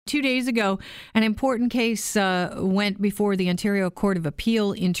2 days ago, an important case went before the Ontario Court of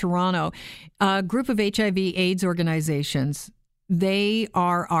Appeal in Toronto. A group of HIV/AIDS organizations, they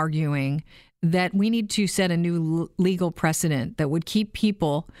are arguing that we need to set a new legal precedent that would keep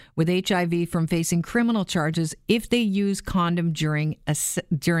people with HIV from facing criminal charges if they use condom during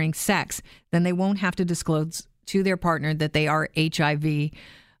sex. Then they won't have to disclose to their partner that they are HIV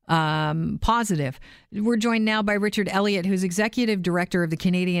positive. We're joined now by Richard Elliott, who's Executive Director of the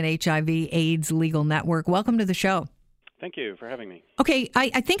Canadian HIV/AIDS Legal Network. Welcome to the show. Thank you for having me. Okay,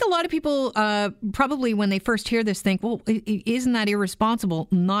 I think a lot of people probably when they first hear this think, well, isn't that irresponsible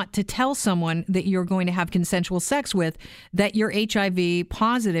not to tell someone that you're going to have consensual sex with that you're HIV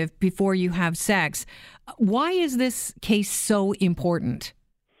positive before you have sex? Why is this case so important?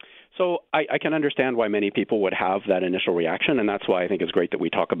 So I can understand why many people would have that initial reaction, and that's why I think it's great that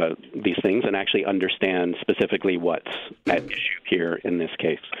we talk about these things and actually understand specifically what's at issue here in this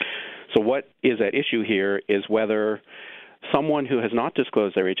case. So what is at issue here is whether someone who has not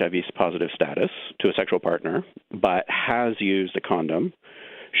disclosed their HIV positive status to a sexual partner but has used a condom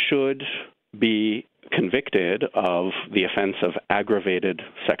should be convicted of the offense of aggravated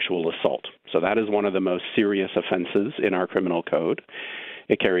sexual assault. So that is one of the most serious offenses in our criminal code.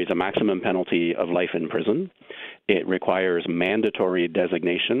 It carries a maximum penalty of life in prison. It requires mandatory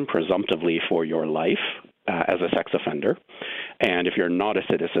designation, presumptively for your life, as a sex offender. And if you're not a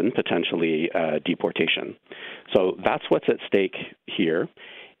citizen, potentially deportation. So that's what's at stake here,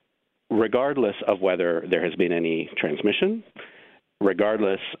 regardless of whether there has been any transmission,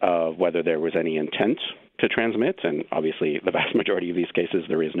 regardless of whether there was any intent to transmit, and obviously the vast majority of these cases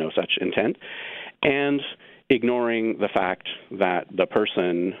there is no such intent, and ignoring the fact that the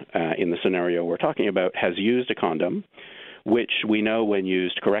person in the scenario we're talking about has used a condom, which we know when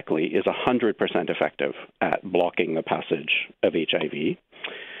used correctly is 100% effective at blocking the passage of HIV,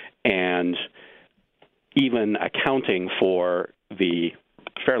 and even accounting for the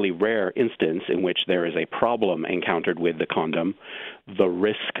fairly rare instance in which there is a problem encountered with the condom, the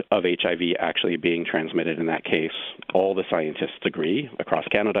risk of HIV actually being transmitted in that case, all the scientists agree across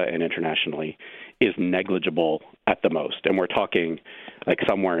Canada and internationally, is negligible at the most. And we're talking like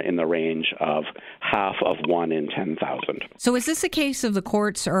somewhere in the range of half of 1 in 10,000. So is this a case of the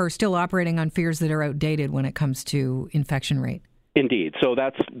courts are still operating on fears that are outdated when it comes to infection rate? Indeed. So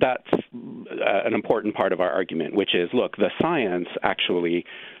that's an important part of our argument, which is, look, the science actually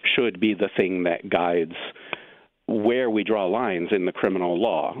should be the thing that guides where we draw lines in the criminal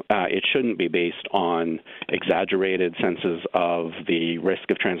law. It shouldn't be based on exaggerated senses of the risk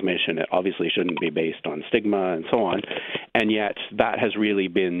of transmission. It obviously shouldn't be based on stigma and so on. And yet that has really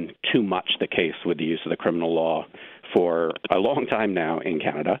been too much the case with the use of the criminal law for a long time now in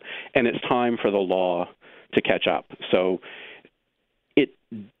Canada. And it's time for the law to catch up. So it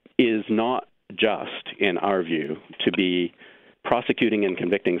is not just, in our view, to be prosecuting and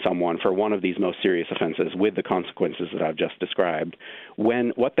convicting someone for one of these most serious offenses with the consequences that I've just described,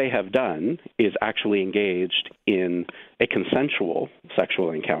 when what they have done is actually engaged in a consensual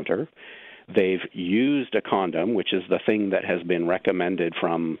sexual encounter. They've used a condom, which is the thing that has been recommended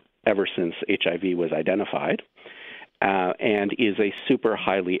from ever since HIV was identified, and is a super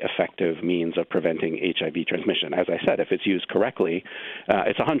highly effective means of preventing HIV transmission. As I said, if it's used correctly,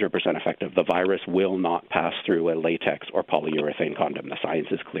 it's 100% effective. The virus will not pass through a latex or polyurethane condom. The science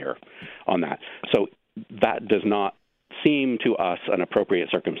is clear on that. So that does not seem to us an appropriate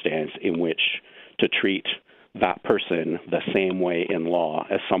circumstance in which to treat that person the same way in law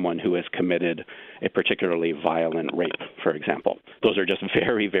as someone who has committed a particularly violent rape, for example. Those are just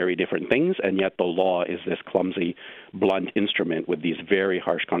very, very different things, and yet the law is this clumsy, blunt instrument with these very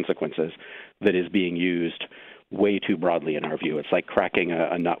harsh consequences that is being used way too broadly in our view. It's like cracking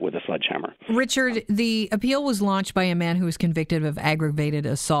a nut with a sledgehammer. Richard, the appeal was launched by a man who was convicted of aggravated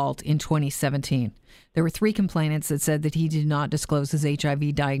assault in 2017. There were 3 complainants that said that he did not disclose his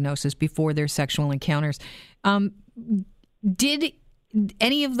HIV diagnosis before their sexual encounters. Did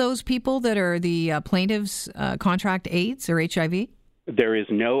any of those people that are the plaintiffs contract AIDS or HIV? There is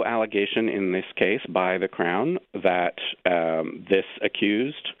no allegation in this case by the Crown that this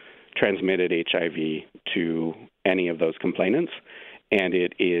accused transmitted HIV to any of those complainants, and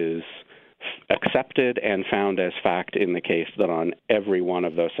it is accepted and found as fact in the case that on every one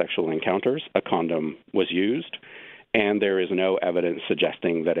of those sexual encounters, a condom was used, and there is no evidence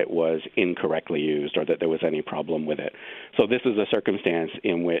suggesting that it was incorrectly used or that there was any problem with it. So this is a circumstance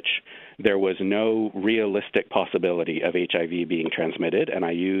in which there was no realistic possibility of HIV being transmitted, and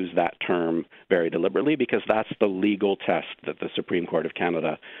I use that term very deliberately because that's the legal test that the Supreme Court of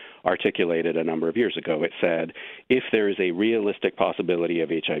Canada articulated a number of years ago. It said, if there is a realistic possibility of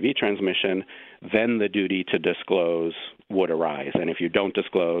HIV transmission, then the duty to disclose would arise. And if you don't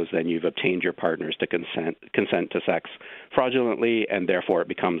disclose, then you've obtained your partners to consent to sex fraudulently, and therefore it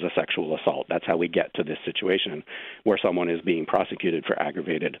becomes a sexual assault. That's how we get to this situation where someone is being prosecuted for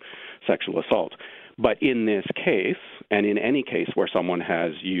aggravated sexual assault. But in this case, and in any case where someone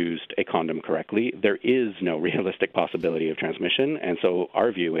has used a condom correctly, there is no realistic possibility of transmission. And so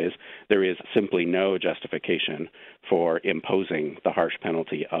our view is there is simply no justification for imposing the harsh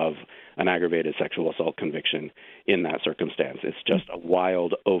penalty of an aggravated sexual assault conviction in that circumstance. It's just a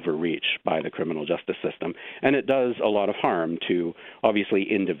wild overreach by the criminal justice system. And it does a lot of harm to, obviously,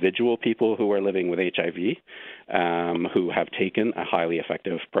 individual people who are living with HIV, who have taken a highly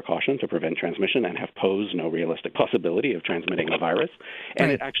effective precaution to prevent transmission and have posed no realistic possibility of transmitting the virus. And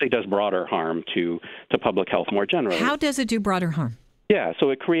Right. it actually does broader harm to public health more generally. How does it do broader harm? Yeah, so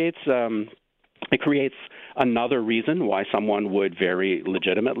it creates another reason why someone would very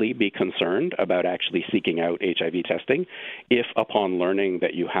legitimately be concerned about actually seeking out HIV testing if, upon learning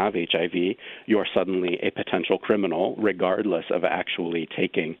that you have HIV, you're suddenly a potential criminal, regardless of actually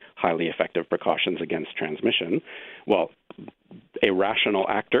taking highly effective precautions against transmission. Well, a rational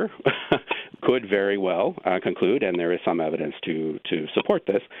actor could very well conclude, and there is some evidence to support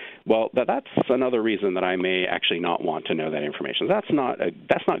this, well, that's another reason that I may actually not want to know that information. That's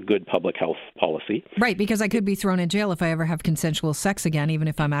not good public health policy. Right, because I could be thrown in jail if I ever have consensual sex again, even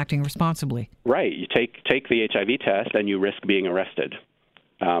if I'm acting responsibly. Right. You take the HIV test and you risk being arrested.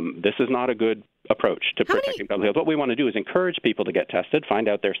 This is not a good approach to protecting public health. What we want to do is encourage people to get tested, find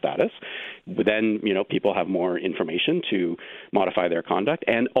out their status. Then, people have more information to modify their conduct,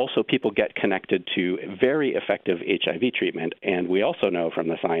 and also people get connected to very effective HIV treatment. And we also know from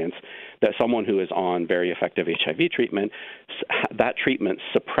the science that someone who is on very effective HIV treatment, that treatment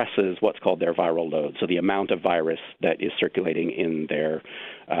suppresses what's called their viral load, so the amount of virus that is circulating in their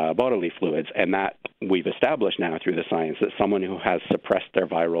bodily fluids. And that we've established now through the science that someone who has suppressed their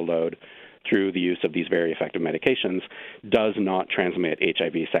viral load through the use of these very effective medications does not transmit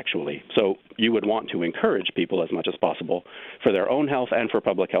HIV sexually. So you would want to encourage people as much as possible for their own health and for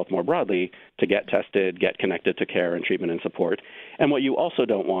public health more broadly to get tested, get connected to care and treatment and support. And what you also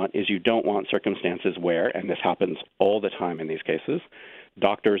don't want is you don't want circumstances where, and this happens all the time in these cases,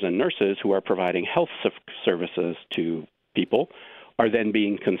 doctors and nurses who are providing health services to people are then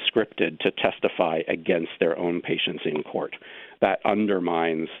being conscripted to testify against their own patients in court. That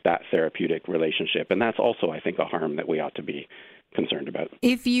undermines that therapeutic relationship. And that's also, I think, a harm that we ought to be concerned about.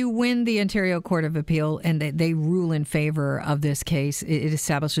 If you win the Ontario Court of Appeal and they rule in favor of this case, it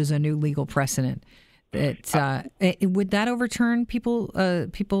establishes a new legal precedent. Would that overturn people's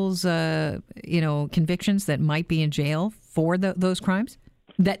convictions that might be in jail for those crimes?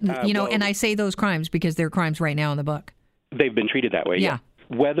 And I say those crimes because they're crimes right now in the book. They've been treated that way. Yeah.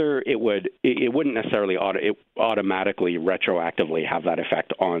 Whether it wouldn't necessarily automatically retroactively have that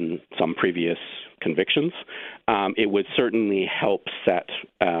effect on some previous convictions. It would certainly help set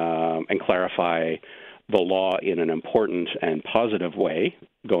and clarify the law in an important and positive way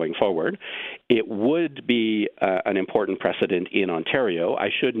going forward. It would be an important precedent in Ontario. I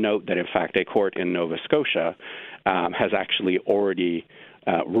should note that, in fact, a court in Nova Scotia has actually already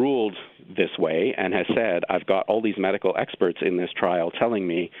ruled this way and has said, I've got all these medical experts in this trial telling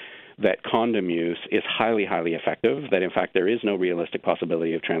me that condom use is highly, highly effective, that in fact there is no realistic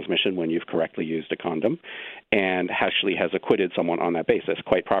possibility of transmission when you've correctly used a condom, and actually has acquitted someone on that basis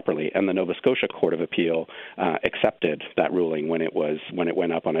quite properly. And the Nova Scotia Court of Appeal accepted that ruling when it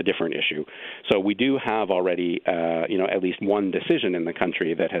went up on a different issue. So we do have already at least one decision in the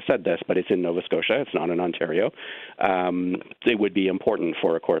country that has said this, but it's in Nova Scotia. It's not in Ontario. It would be important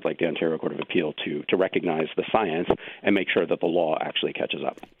for a court like the Ontario Court of Appeal to recognize the science and make sure that the law actually catches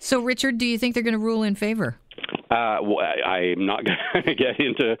up. So, Richard, do you think they're going to rule in favor? I'm not going to get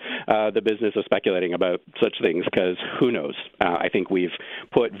into the business of speculating about such things because who knows? I think we've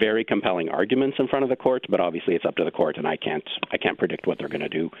put very compelling arguments in front of the court, but obviously it's up to the court, and I can't predict what they're going to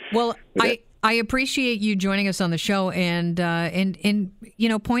do. Well, I appreciate you joining us on the show and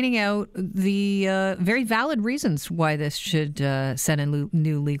pointing out the very valid reasons why this should set a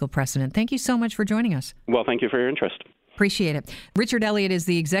new legal precedent. Thank you so much for joining us. Well, thank you for your interest. Appreciate it. Richard Elliott is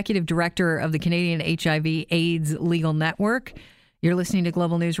the executive director of the Canadian HIV/AIDS Legal Network. You're listening to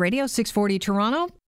Global News Radio, 640 Toronto.